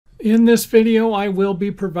In this video, I will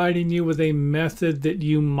be providing you with a method that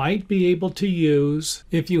you might be able to use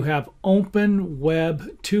if you have open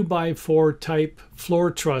web 2x4 type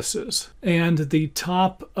floor trusses and the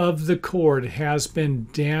top of the cord has been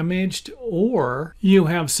damaged, or you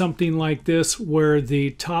have something like this where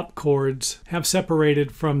the top cords have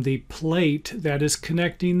separated from the plate that is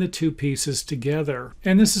connecting the two pieces together.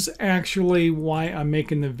 And this is actually why I'm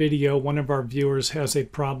making the video. One of our viewers has a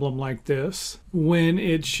problem like this, when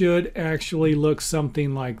it should actually look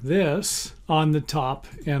something like this on the top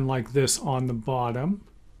and like this on the bottom.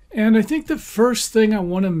 And I think the first thing I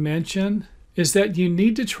want to mention is that you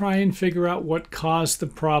need to try and figure out what caused the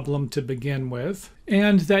problem to begin with,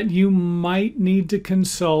 and that you might need to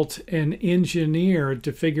consult an engineer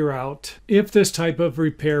to figure out if this type of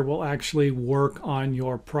repair will actually work on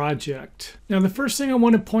your project. Now, the first thing I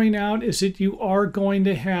want to point out is that you are going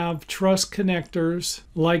to have truss connectors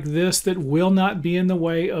like this that will not be in the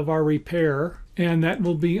way of our repair, and that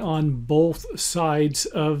will be on both sides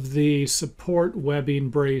of the support webbing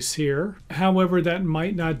brace here. However, that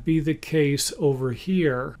might not be the case over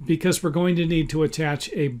here, because we're going to need to attach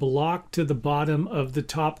a block to the bottom of the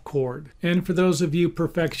top cord. And for those of you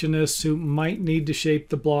perfectionists who might need to shape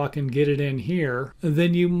the block and get it in here,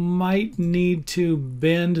 then you might need to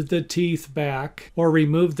bend the teeth back or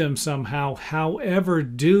remove them somehow. However,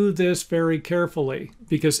 do this very carefully,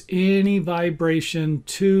 because any vibration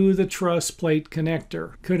to the truss plate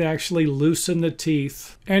connector could actually loosen the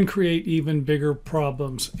teeth and create even bigger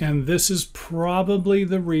problems. And this is probably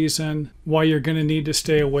the reason why you're going to need to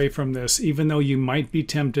stay away from this, even though you might be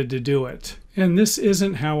tempted to do it. And this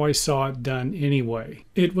isn't how I saw it done anyway.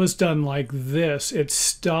 It was done like this. It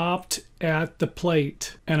stopped at the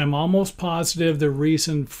plate. And I'm almost positive the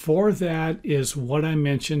reason for that is what I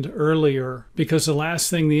mentioned earlier, because the last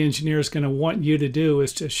thing the engineer is going to want you to do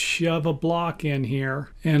is to shove a block in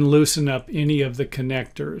here and loosen up any of the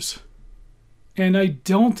connectors. And I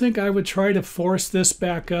don't think I would try to force this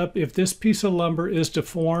back up. If this piece of lumber is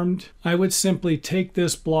deformed, I would simply take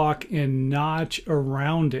this block and notch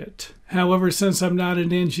around it. However, since I'm not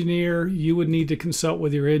an engineer, you would need to consult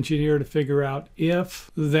with your engineer to figure out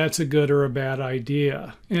if that's a good or a bad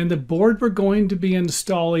idea. And the board we're going to be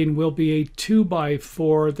installing will be a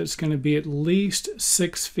 2x4 that's going to be at least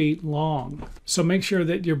 6 feet long. So make sure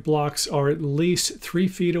that your blocks are at least 3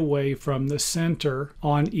 feet away from the center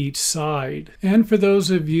on each side. And for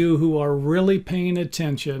those of you who are really paying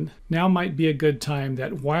attention, now might be a good time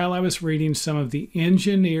that while I was reading some of the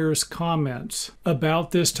engineers' comments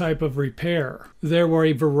about this type of repair, there were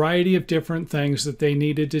a variety of different things that they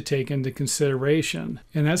needed to take into consideration.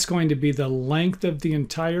 And that's going to be the length of the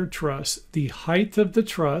entire truss, the height of the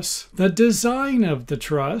truss, the design of the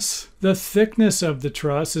truss, the thickness of the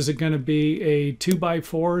truss. Is it going to be a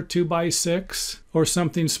 2x4, 2x6, or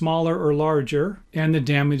something smaller or larger? And the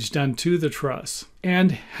damage done to the truss,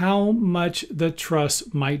 and how much the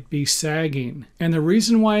truss might be sagging. And the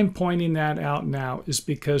reason why I'm pointing that out now is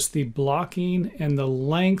because the blocking and the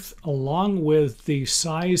length, along with the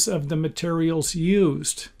size of the materials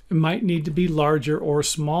used, might need to be larger or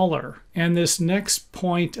smaller. And this next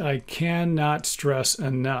point I cannot stress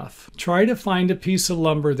enough. Try to find a piece of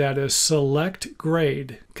lumber that is select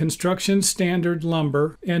grade, construction standard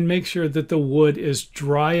lumber, and make sure that the wood is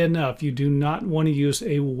dry enough. You do not want to use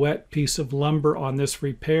a wet piece of lumber on this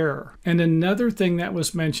repair. And another thing that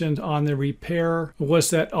was mentioned on the repair was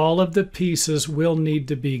that all of the pieces will need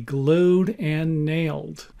to be glued and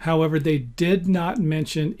nailed. However, they did not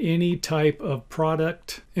mention any type of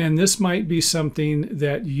product, and this might be something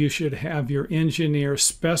that you should have your engineer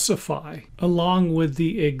specify, along with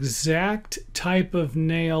the exact type of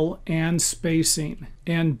nail and spacing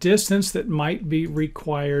and distance that might be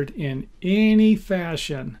required in any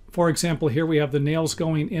fashion. For example, here we have the nails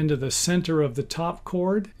going into the center of the top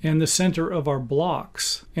cord and the center of our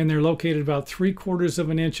blocks, and they're located about 3/4 of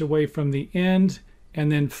an inch away from the end, and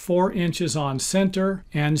then 4 inches on center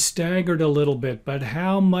and staggered a little bit. But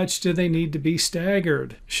how much do they need to be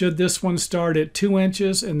staggered? Should this one start at 2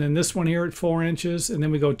 inches and then this one here at 4 inches, and then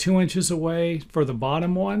we go 2 inches away for the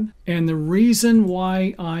bottom one? And the reason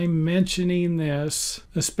why I'm mentioning this,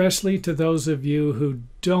 especially to those of you who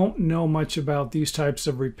don't know much about these types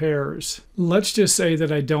of repairs. Let's just say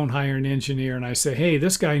that I don't hire an engineer and I say, hey,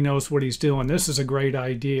 this guy knows what he's doing. This is a great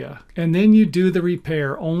idea. And then you do the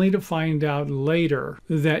repair only to find out later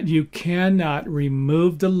that you cannot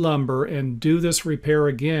remove the lumber and do this repair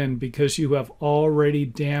again because you have already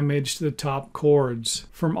damaged the top cords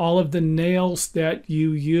from all of the nails that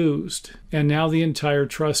you used. And now the entire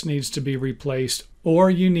truss needs to be replaced,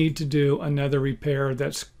 or you need to do another repair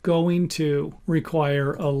that's going to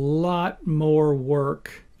require a lot more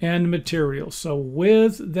work and materials. So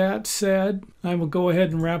with that said, I will go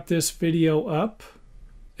ahead and wrap this video up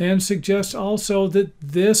and suggest also that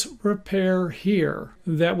this repair here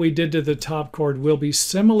that we did to the top cord will be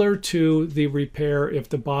similar to the repair if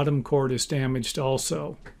the bottom cord is damaged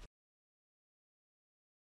also.